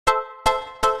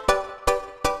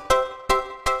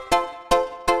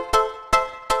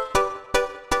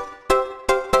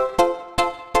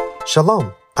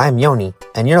Shalom, I'm Yoni,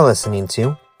 and you're listening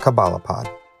to Kabbalah Pod.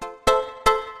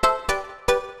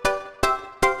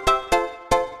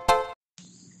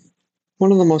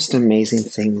 One of the most amazing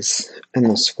things in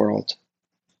this world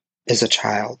is a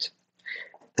child,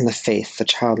 and the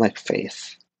childlike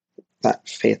faith, that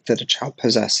faith that a child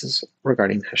possesses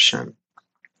regarding Hashem.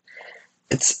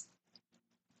 It's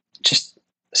just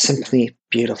simply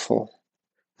beautiful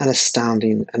and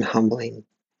astounding and humbling.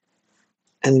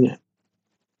 And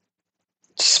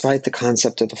despite the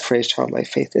concept of the phrase childlike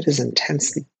faith, it is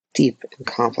intensely deep and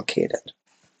complicated.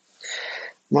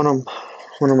 One of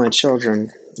my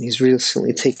children, he's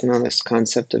recently taken on this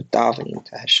concept of davening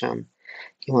to Hashem.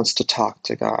 He wants to talk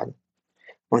to God.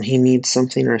 When he needs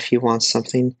something or if he wants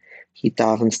something, he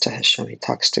davens to Hashem. He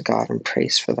talks to God and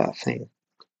prays for that thing.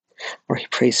 Or he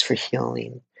prays for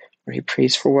healing. Or he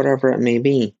prays for whatever it may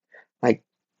be. Like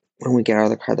when we get out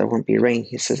of the car, there won't be rain.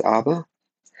 He says, Abba,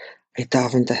 I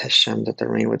daven to Hashem that the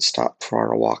rain would stop for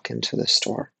our walk into the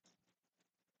store.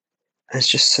 And it's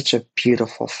just such a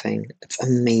beautiful thing. It's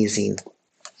amazing.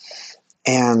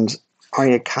 And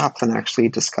Aryeh Kaplan actually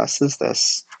discusses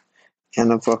this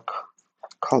in a book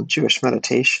called Jewish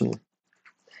Meditation.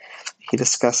 He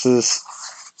discusses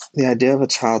the idea of a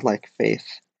childlike faith,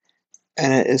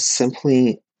 and it is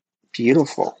simply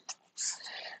beautiful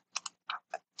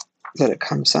that it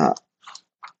comes up.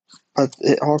 But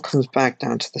it all comes back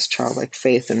down to this childlike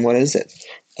faith, and what is it?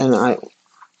 And I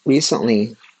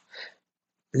recently,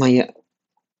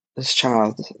 this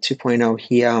child,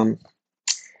 2.0,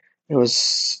 it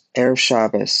was Erev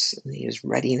Shabbos, and he was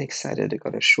ready and excited to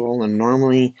go to shul, and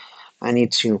normally I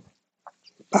need to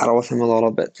battle with him a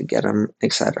little bit to get him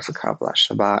excited for Kabbalah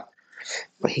Shabbat.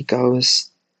 But he goes,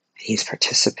 and he's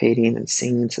participating and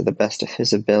singing to the best of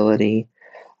his ability.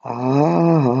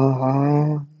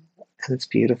 And it's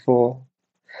beautiful.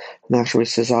 And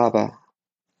afterwards he says, Abba,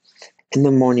 in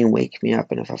the morning wake me up,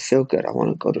 and if I feel good, I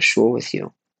want to go to shul with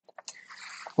you.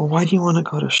 Well, why do you want to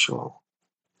go to shul?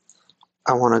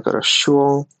 I want to go to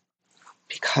shul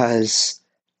because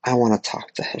I want to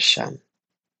talk to Hashem.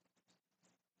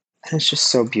 And it's just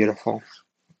so beautiful.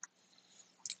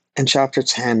 In chapter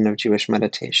 10 of Jewish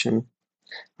Meditation,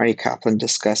 Aryeh Kaplan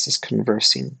discusses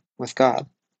conversing with God.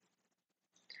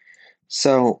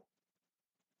 So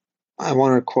I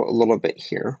want to quote a little bit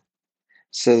here.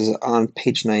 It says on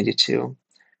page 92,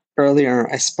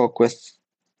 earlier I spoke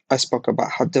about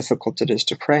how difficult it is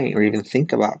to pray or even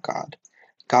think about God.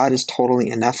 God is totally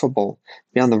ineffable,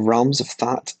 beyond the realms of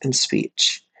thought and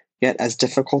speech. Yet as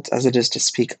difficult as it is to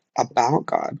speak about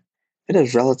God, it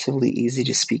is relatively easy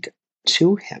to speak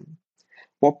to him.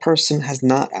 What person has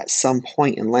not at some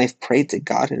point in life prayed to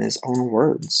God in his own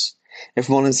words? If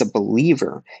one is a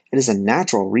believer, it is a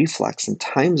natural reflex in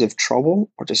times of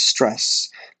trouble or distress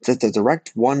to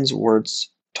direct one's words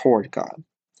toward God.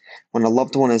 When a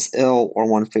loved one is ill or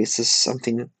one faces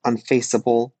something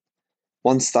unfaceable,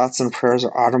 one's thoughts and prayers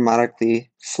are automatically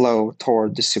flow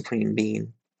toward the Supreme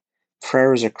Being.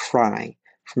 Prayer is a cry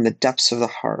from the depths of the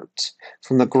heart,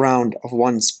 from the ground of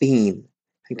one's being,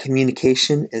 and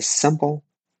communication is simple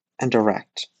and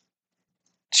direct.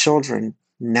 Children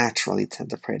naturally tend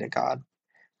to pray to God.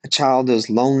 A child who is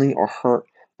lonely or hurt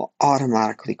will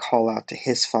automatically call out to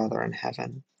his Father in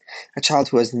heaven. A child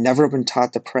who has never been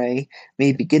taught to pray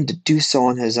may begin to do so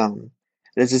on his own.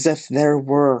 It is as if there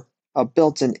were a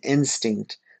built-in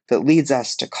instinct that leads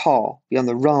us to call beyond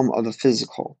the realm of the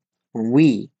physical when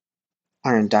we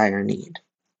are in dire need.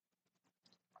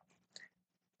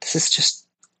 This is just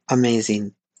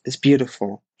amazing. It's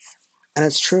beautiful. And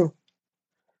it's true.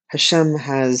 Hashem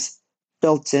has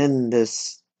built in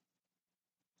this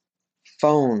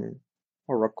phone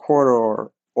or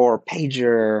recorder or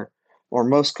pager or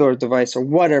Morse code device or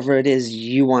whatever it is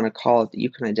you want to call it that you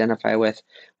can identify with.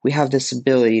 We have this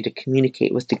ability to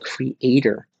communicate with the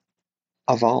creator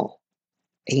of all,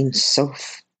 Ein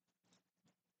Sof.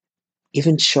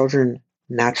 Even children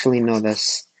naturally know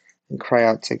this and cry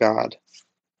out to God.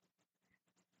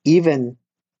 Even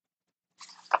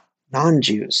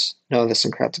non-Jews know this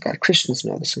and cry out to God. Christians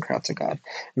know this and cry out to God.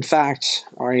 In fact,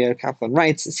 Aryeh Kaplan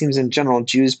writes, it seems in general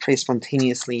Jews pray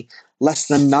spontaneously less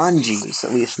than non-Jews,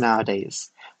 at least nowadays.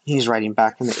 He's writing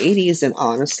back in the 80s, and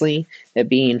honestly, it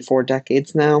being 4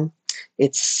 decades now,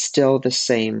 it's still the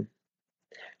same.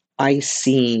 I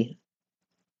see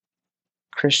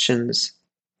Christians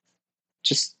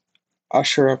just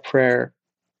usher a prayer,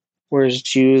 whereas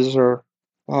Jews are,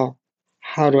 well,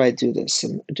 how do I do this?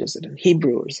 And is it in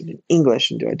Hebrew or is it in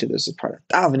English? And do I do this as part of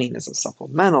davening, as a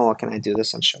supplemental? Can I do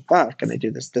this on Shabbat? Can I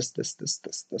do this?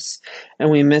 And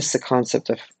we miss the concept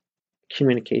of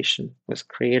communication with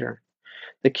Creator.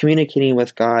 The communicating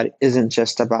with God isn't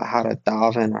just about how to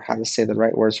daven or how to say the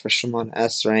right words for Shemona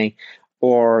Esrei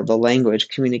or the language.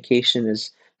 Communication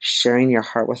is sharing your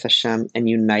heart with Hashem and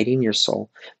uniting your soul,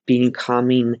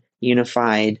 becoming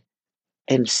unified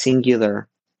and singular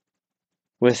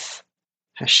with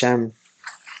Hashem.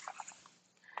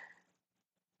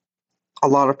 A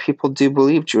lot of people do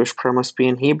believe Jewish prayer must be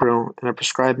in Hebrew in a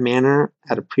prescribed manner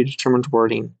at a predetermined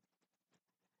wording.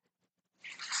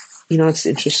 You know what's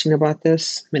interesting about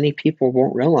this? Many people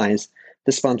won't realize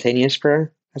the spontaneous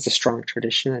prayer has a strong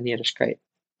tradition in Yiddishkeit.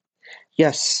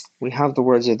 Yes, we have the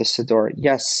words of the Siddur.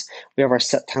 Yes, we have our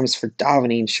set times for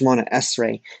davening, Shemona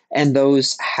Esrei, and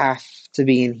those have to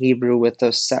be in Hebrew with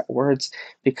those set words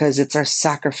because it's our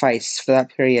sacrifice for that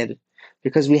period.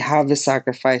 Because we have the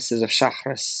sacrifices of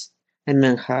Shachris and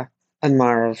Mincha and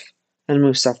Marav and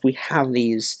Musaf. We have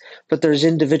these, but there's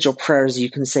individual prayers you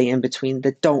can say in between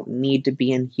that don't need to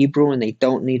be in Hebrew and they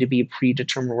don't need to be a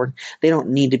predetermined word. They don't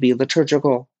need to be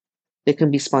liturgical. They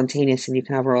can be spontaneous and you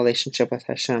can have a relationship with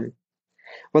Hashem.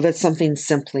 Whether it's something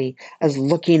simply as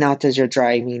looking out as you're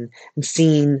driving and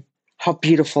seeing how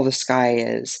beautiful the sky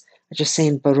is, or just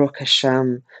saying Baruch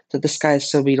Hashem, that the sky is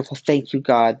so beautiful. Thank you,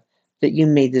 God, that you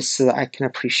made this so that I can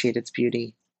appreciate its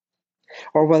beauty.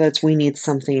 Or whether it's we need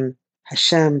something,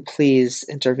 Hashem, please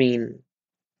intervene.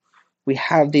 We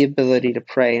have the ability to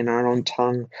pray in our own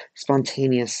tongue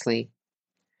spontaneously.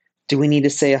 Do we need to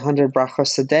say 100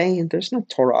 brachos a day? There's no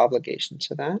Torah obligation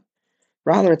to that.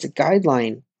 Rather, it's a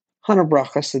guideline. 100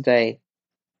 brachos a day.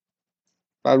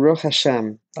 Baruch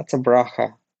Hashem, that's a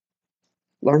bracha.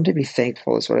 Learn to be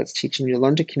thankful is what it's teaching you.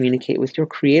 Learn to communicate with your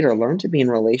Creator. Learn to be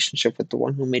in relationship with the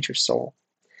one who made your soul.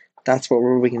 That's what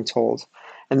we're being told.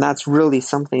 And that's really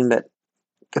something that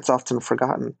gets often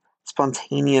forgotten.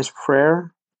 Spontaneous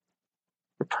prayer,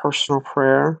 a personal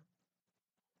prayer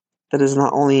that is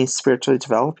not only spiritually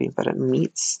developing, but it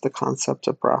meets the concept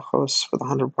of brachos for the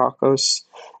 100 brachos,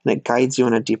 and it guides you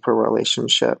in a deeper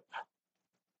relationship.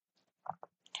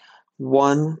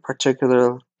 One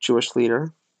particular Jewish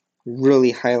leader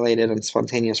really highlighted on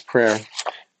spontaneous prayer,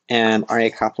 and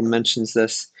Aryeh Kaplan mentions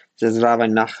this, is Rabbi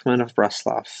Nachman of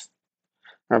Breslov.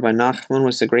 Rabbi Nachman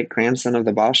was the great-grandson of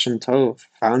the Baal Shem Tov,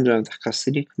 founder of the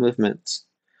Hasidic movement.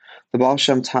 The Baal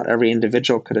Shem taught every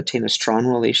individual could attain a strong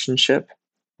relationship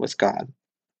with God.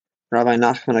 Rabbi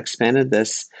Nachman expanded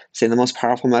this, saying the most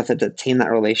powerful method to attain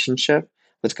that relationship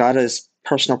with God is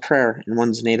personal prayer in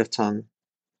one's native tongue.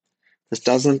 This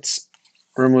doesn't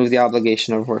remove the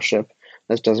obligation of worship.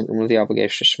 This doesn't remove the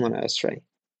obligation of Shemona Esrei.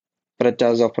 But it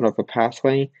does open up a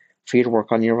pathway for you to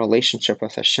work on your relationship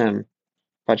with Hashem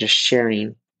by just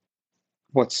sharing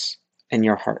what's in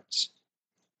your hearts.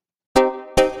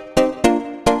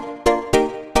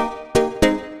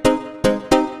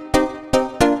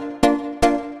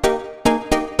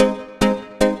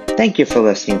 Thank you for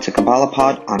listening to Kabbalah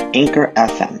Pod on Anchor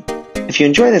FM. If you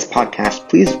enjoy this podcast,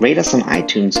 please rate us on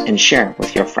iTunes and share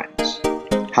with your friends.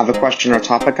 Have a question or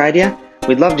topic idea?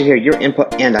 We'd love to hear your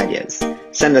input and ideas.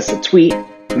 Send us a tweet,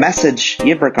 message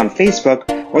Yidbrick on Facebook,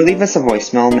 or leave us a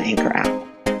voicemail in the Anchor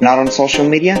app. Not on social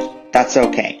media? That's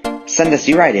okay. Send us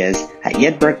your ideas at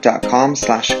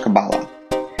yidbrick.com/Kabbalah.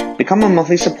 Become a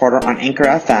monthly supporter on Anchor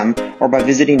FM or by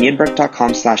visiting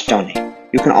yidbrick.com/donate.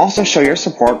 You can also show your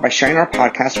support by sharing our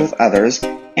podcast with others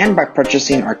and by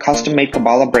purchasing our custom-made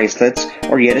Kabbalah bracelets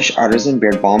or Yiddish artisan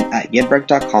beard balm at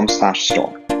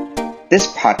yidbrick.com/store. This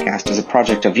podcast is a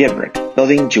project of Yidbrick,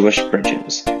 building Jewish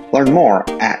bridges. Learn more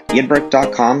at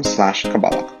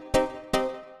yidbrick.com/Kabbalah.